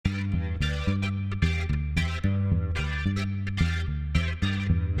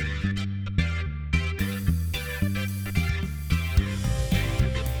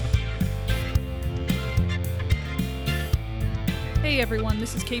everyone,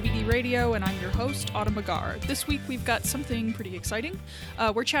 this is KBD Radio, and I'm your host, Autumn Agar. This week we've got something pretty exciting.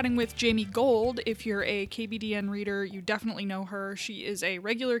 We're chatting with Jamie Gold. If you're a KBDN reader, you definitely know her. She is a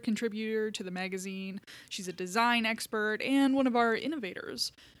regular contributor to the magazine. She's a design expert and one of our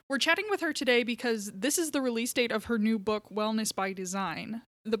innovators. We're chatting with her today because this is the release date of her new book, Wellness by Design.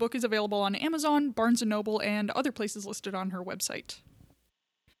 The book is available on Amazon, Barnes & Noble, and other places listed on her website.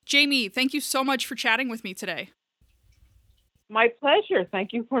 Jamie, thank you so much for chatting with me today. My pleasure.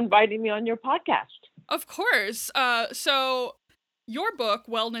 Thank you for inviting me on your podcast. Of course. So your book,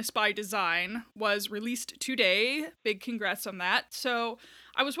 Wellness by Design, was released today. Big congrats on that. So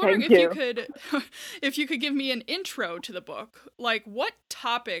I was wondering if you could give me an intro to the book. Like, what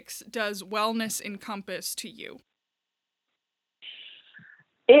topics does wellness encompass to you?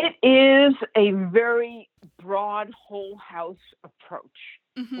 It is a very broad whole house approach,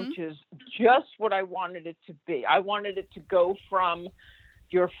 which is just what I wanted it to be. I wanted it to go from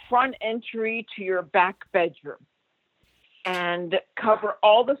your front entry to your back bedroom and cover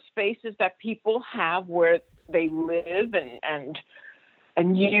all the spaces that people have where they live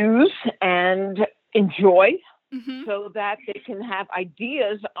and use and enjoy, so that they can have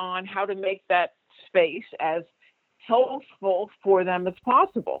ideas on how to make that space as healthful for them as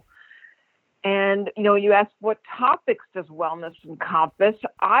possible. And, you asked what topics does wellness encompass?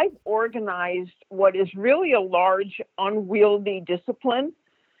 I've organized what is really a large, unwieldy discipline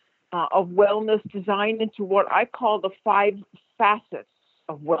of wellness design into what I call the 5 facets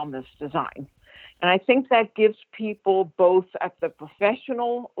of wellness design. And I think that gives people, both at the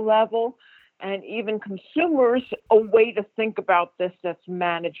professional level and even consumers, a way to think about this that's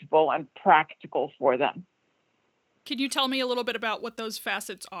manageable and practical for them. Can you tell me a little bit about what those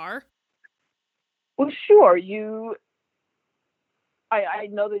facets are? Well, sure. I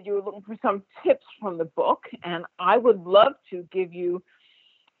know that you were looking for some tips from the book, and I would love to give you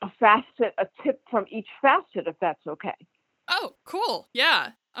a tip from each facet, if that's okay. Oh, cool.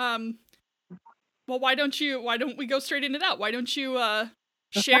 Yeah. Well, why don't we go straight into that? Why don't you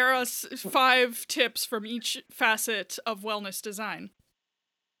share us 5 tips from each facet of wellness design?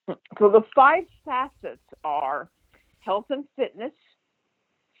 So the 5 facets are health and fitness,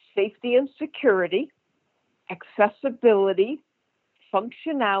 safety and security, accessibility,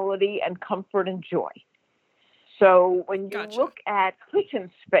 functionality, and comfort and joy. So when you look at kitchen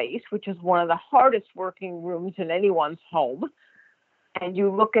space, which is one of the hardest working rooms in anyone's home, and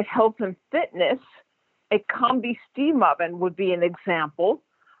you look at health and fitness, a combi steam oven would be an example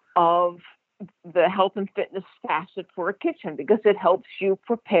of the health and fitness facet for a kitchen, because it helps you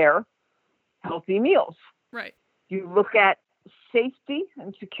prepare healthy meals. Right. You look at safety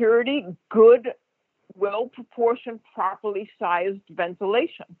and security, good, well-proportioned, properly sized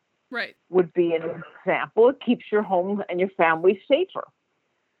ventilation. Right. Would be an example. It keeps your home and your family safer.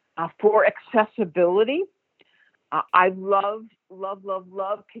 For accessibility, I love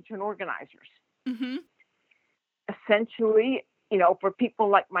kitchen organizers. Essentially, for people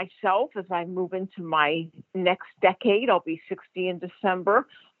like myself, as I move into my next decade, I'll be 60 in December,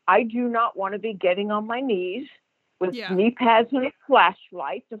 I do not want to be getting on my knees with knee pads and a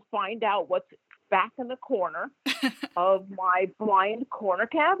flashlight to find out what's back in the corner of my blind corner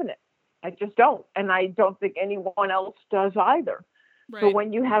cabinet. I just don't. And I don't think anyone else does either. Right. So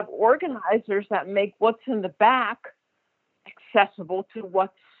when you have organizers that make what's in the back accessible to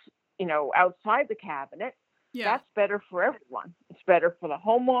what's, outside the cabinet, that's better for everyone. It's better for the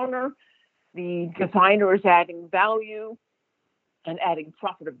homeowner. The designer is adding value and adding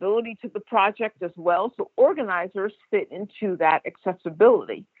profitability to the project as well. So organizers fit into that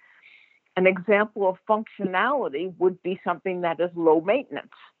accessibility. An example of functionality would be something that is low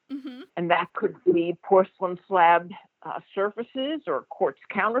maintenance. And that could be porcelain slab surfaces or quartz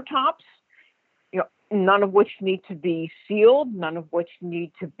countertops, none of which need to be sealed, none of which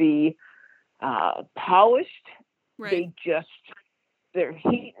need to be polished. Right. They're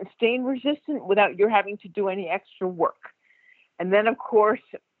heat and stain resistant without you having to do any extra work. And then, of course,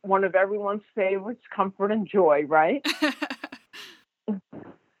 one of everyone's favorites, comfort and joy, right?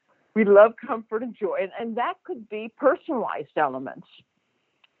 We love comfort and joy. And that could be personalized elements.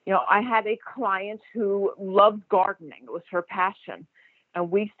 I had a client who loved gardening. It was her passion.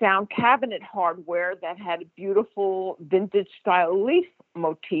 And we found cabinet hardware that had a beautiful vintage style leaf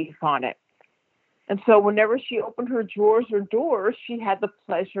motif on it. And so whenever she opened her drawers or doors, she had the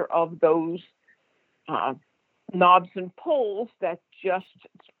pleasure of those knobs and pulls that just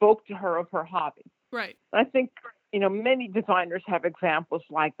spoke to her of her hobby. Right. And I think, many designers have examples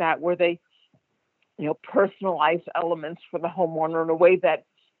like that where they, personalize elements for the homeowner in a way that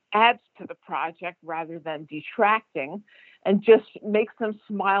adds to the project rather than detracting. and just makes them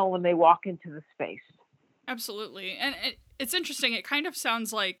smile when they walk into the space. Absolutely. And it's interesting. It kind of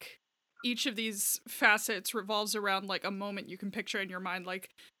sounds like each of these facets revolves around like a moment you can picture in your mind, like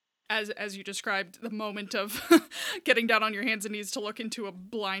as you described, the moment of getting down on your hands and knees to look into a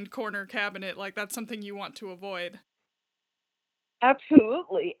blind corner cabinet. Like that's something you want to avoid.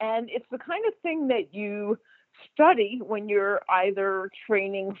 Absolutely. And it's the kind of thing that you study when you're either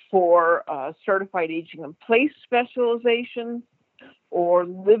training for certified aging in place specialization or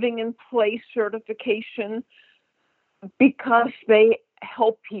living in place certification, because they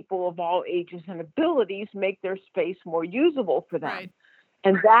help people of all ages and abilities make their space more usable for them. Right.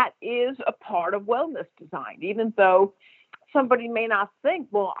 And that is a part of wellness design, even though somebody may not think,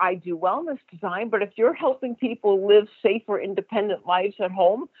 well, I do wellness design, but if you're helping people live safer, independent lives at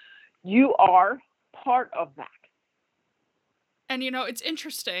home, you are part of that. And, it's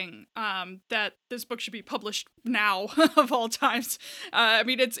interesting that this book should be published now, of all times. I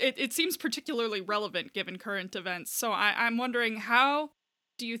mean, it seems particularly relevant given current events. So I'm wondering, how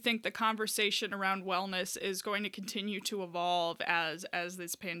do you think the conversation around wellness is going to continue to evolve as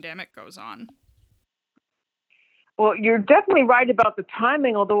this pandemic goes on? Well, you're definitely right about the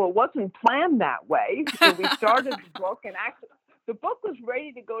timing, although it wasn't planned that way. So we started the book, and actually, the book was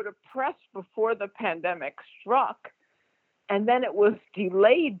ready to go to press before the pandemic struck. And then it was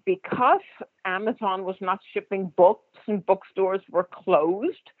delayed because Amazon was not shipping books and bookstores were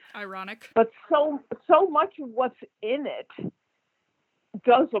closed. Ironic. But so much of what's in it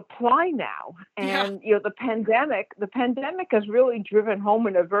does apply now. And, the pandemic has really driven home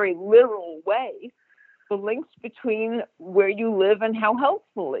in a very literal way the links between where you live and how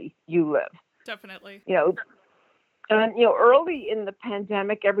healthfully you live. Definitely. And, early in the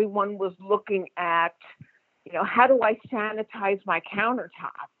pandemic, everyone was looking at, how do I sanitize my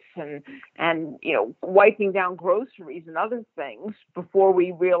countertops and wiping down groceries and other things, before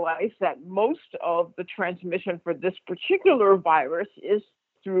we realized that most of the transmission for this particular virus is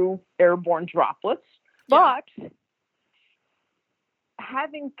through airborne droplets. Yeah. But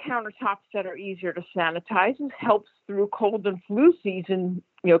having countertops that are easier to sanitize helps through cold and flu season,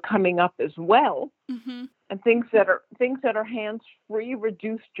 coming up as well. Mm-hmm. And things that are hands-free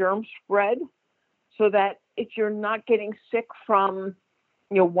reduce germ spread, so that if you're not getting sick from,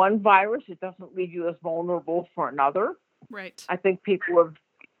 one virus, it doesn't leave you as vulnerable for another. Right. I think people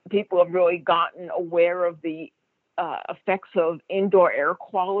have really gotten aware of the effects of indoor air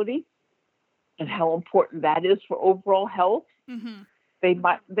quality and how important that is for overall health. Mm-hmm.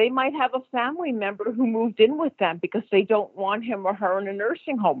 They might have a family member who moved in with them because they don't want him or her in a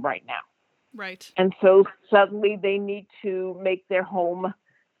nursing home right now. Right. And so suddenly they need to make their home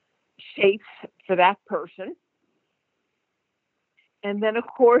safe for that person. And then, of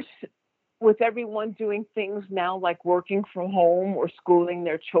course, with everyone doing things now like working from home or schooling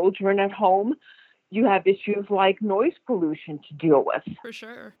their children at home, you have issues like noise pollution to deal with. For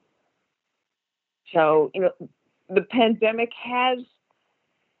sure. So, the pandemic has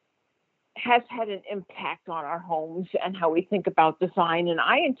had an impact on our homes and how we think about design. And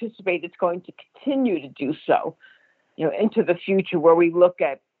I anticipate it's going to continue to do so, into the future, where we look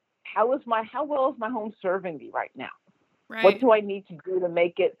at how well is my home serving me right now? Right. What do I need to do to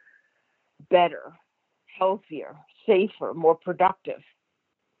make it better, healthier, safer, more productive?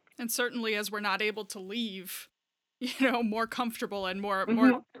 And certainly as we're not able to leave, more comfortable and more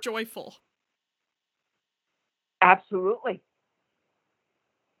joyful. Absolutely.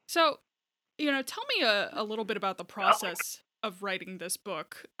 So, tell me a little bit about the process of writing this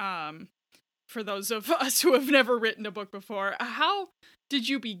book. For those of us who have never written a book before, how did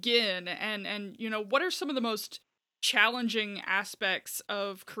you begin? And what are some of the most challenging aspects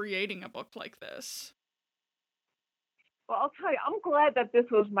of creating a book like this? Well, I'll tell you, I'm glad that this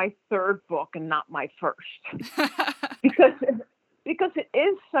was my third book and not my first, because it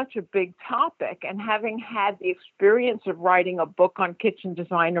is such a big topic. And having had the experience of writing a book on kitchen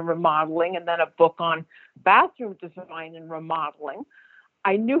design and remodeling, and then a book on bathroom design and remodeling,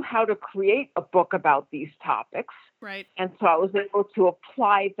 I knew how to create a book about these topics. Right. And so I was able to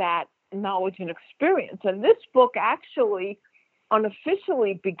apply that knowledge and experience. And this book actually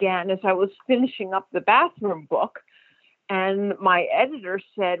unofficially began as I was finishing up the bathroom book. And my editor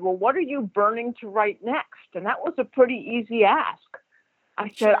said, well, what are you burning to write next? And that was a pretty easy ask. I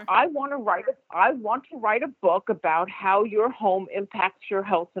said, Sure. I want to write a book about how your home impacts your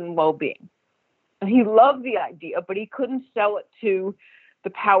health and well-being. And he loved the idea, but he couldn't sell it to the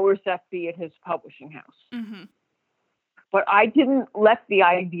powers that be at his publishing house. Mm-hmm. But I didn't let the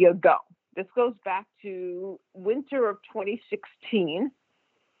idea go. This goes back to winter of 2016.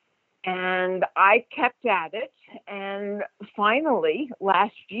 And I kept at it. And finally,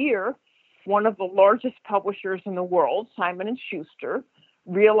 last year, one of the largest publishers in the world, Simon and Schuster,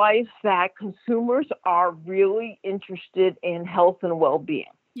 realized that consumers are really interested in health and well-being,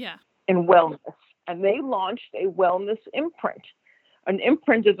 in wellness. And they launched a wellness imprint. An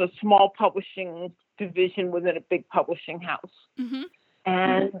imprint is a small publishing division within a big publishing house.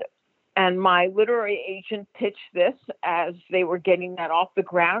 Mm-hmm. And my literary agent pitched this as they were getting that off the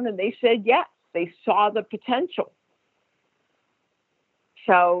ground, and they said yes. They saw the potential.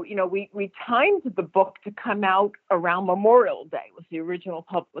 So, we timed the book to come out around Memorial Day, was the original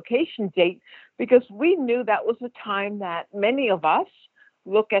publication date, because we knew that was a time that many of us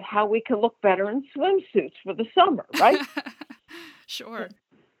look at how we can look better in swimsuits for the summer, right? Sure.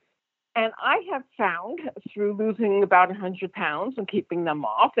 And I have found through losing about 100 pounds and keeping them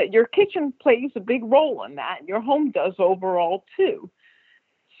off that your kitchen plays a big role in that. And your home does overall too.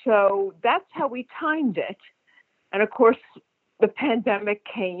 So that's how we timed it. And of course, the pandemic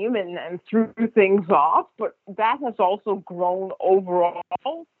came and threw things off, but that has also grown overall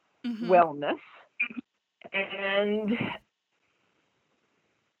wellness. And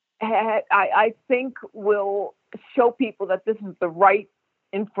I think will show people that this is the right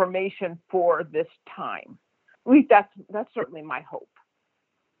information for this time. At least that's certainly my hope.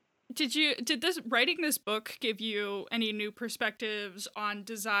 Did writing this book give you any new perspectives on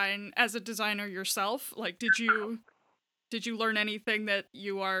design as a designer yourself? Like, did you learn anything that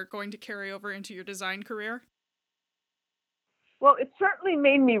you are going to carry over into your design career? Well, it certainly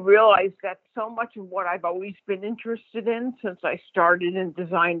made me realize that so much of what I've always been interested in since I started in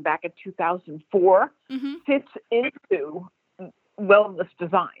design back in 2004 fits into wellness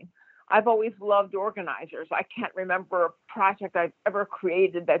design. I've always loved organizers. I can't remember a project I've ever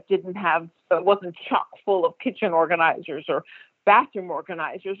created that wasn't chock full of kitchen organizers or bathroom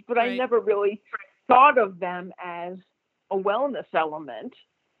organizers, but right. I never really thought of them as a wellness element.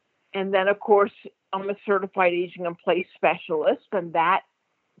 And then, of course, I'm a certified aging in place specialist, and that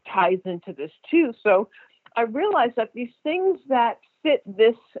ties into this too. So I realized that these things that fit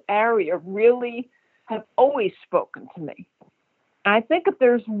this area really have always spoken to me. And I think if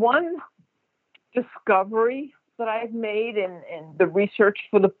there's one discovery that I've made in the research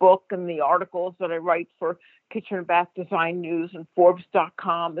for the book and the articles that I write for Kitchen and Bath Design News and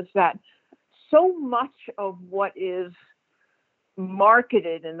Forbes.com is that so much of what is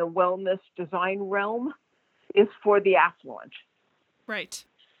marketed in the wellness design realm is for the affluent. Right.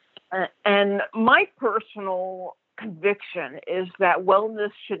 And my personal conviction is that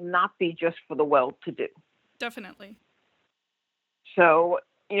wellness should not be just for the well-to-do. Definitely. So,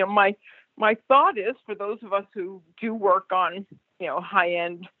 my thought is for those of us who do work on,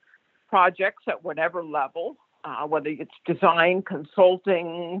 high-end projects at whatever level, whether it's design,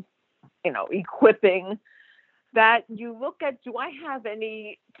 consulting, equipping, that you look at, do I have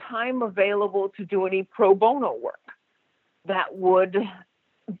any time available to do any pro bono work that would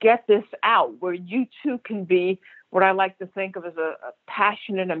get this out, where you too can be what I like to think of as a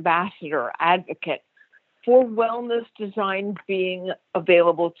passionate ambassador or advocate for wellness design being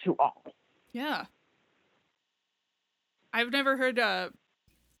available to all. Yeah. I've never heard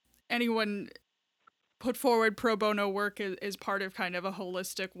anyone put forward pro bono work as part of kind of a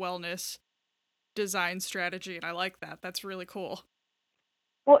holistic wellness design strategy, and I like that. That's really cool.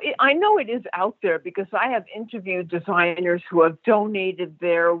 Well, I know it is out there because I have interviewed designers who have donated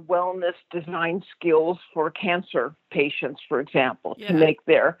their wellness design skills for cancer patients, for example, to make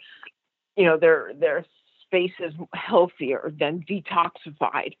their spaces healthier than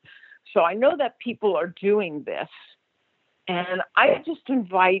detoxified. So I know that people are doing this, and I just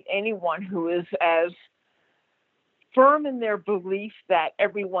invite anyone who is as firm in their belief that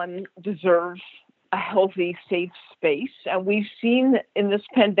everyone deserves a healthy, safe space. And we've seen in this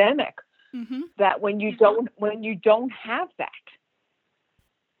pandemic that when you don't have that,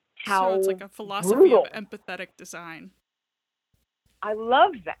 how so it's like a philosophy brutal. Of empathetic design. I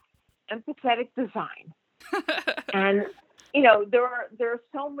love that. Empathetic design. And there are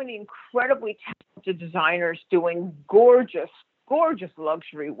so many incredibly talented designers doing gorgeous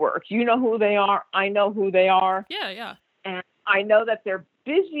luxury work. You know who they are. I know who they are. Yeah. And I know that they're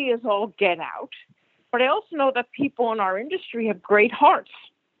busy as all get out. But I also know that people in our industry have great hearts.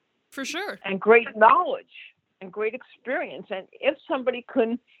 For sure. And great knowledge and great experience. And if somebody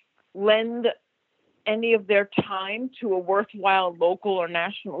could lend any of their time to a worthwhile local or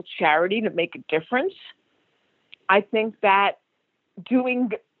national charity to make a difference, I think that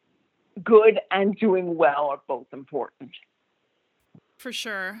doing good and doing well are both important. For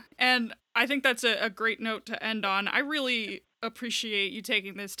sure. And I think that's a great note to end on. I really appreciate you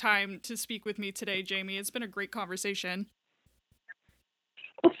taking this time to speak with me today, Jamie. It's been a great conversation.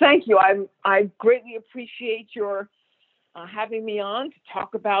 Well, thank you. I greatly appreciate your having me on to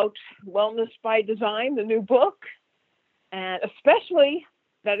talk about Wellness by Design, the new book, and especially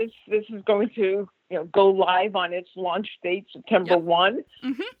that this is going to go live on its launch date, September 1.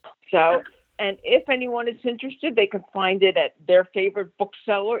 Mm-hmm. So, and if anyone is interested, they can find it at their favorite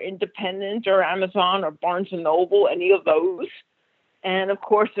bookseller, Independent or Amazon or Barnes & Noble, any of those. And of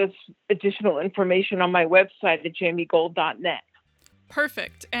course, there's additional information on my website at jamiegold.net.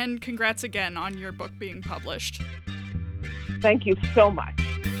 Perfect. And congrats again on your book being published. Thank you so much.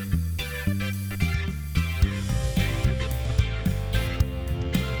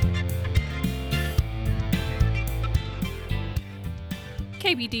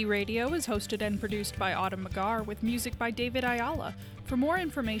 KBD Radio is hosted and produced by Autumn McGar with music by David Ayala. For more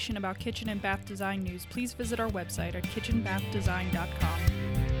information about kitchen and bath design news, please visit our website at kitchenbathdesign.com.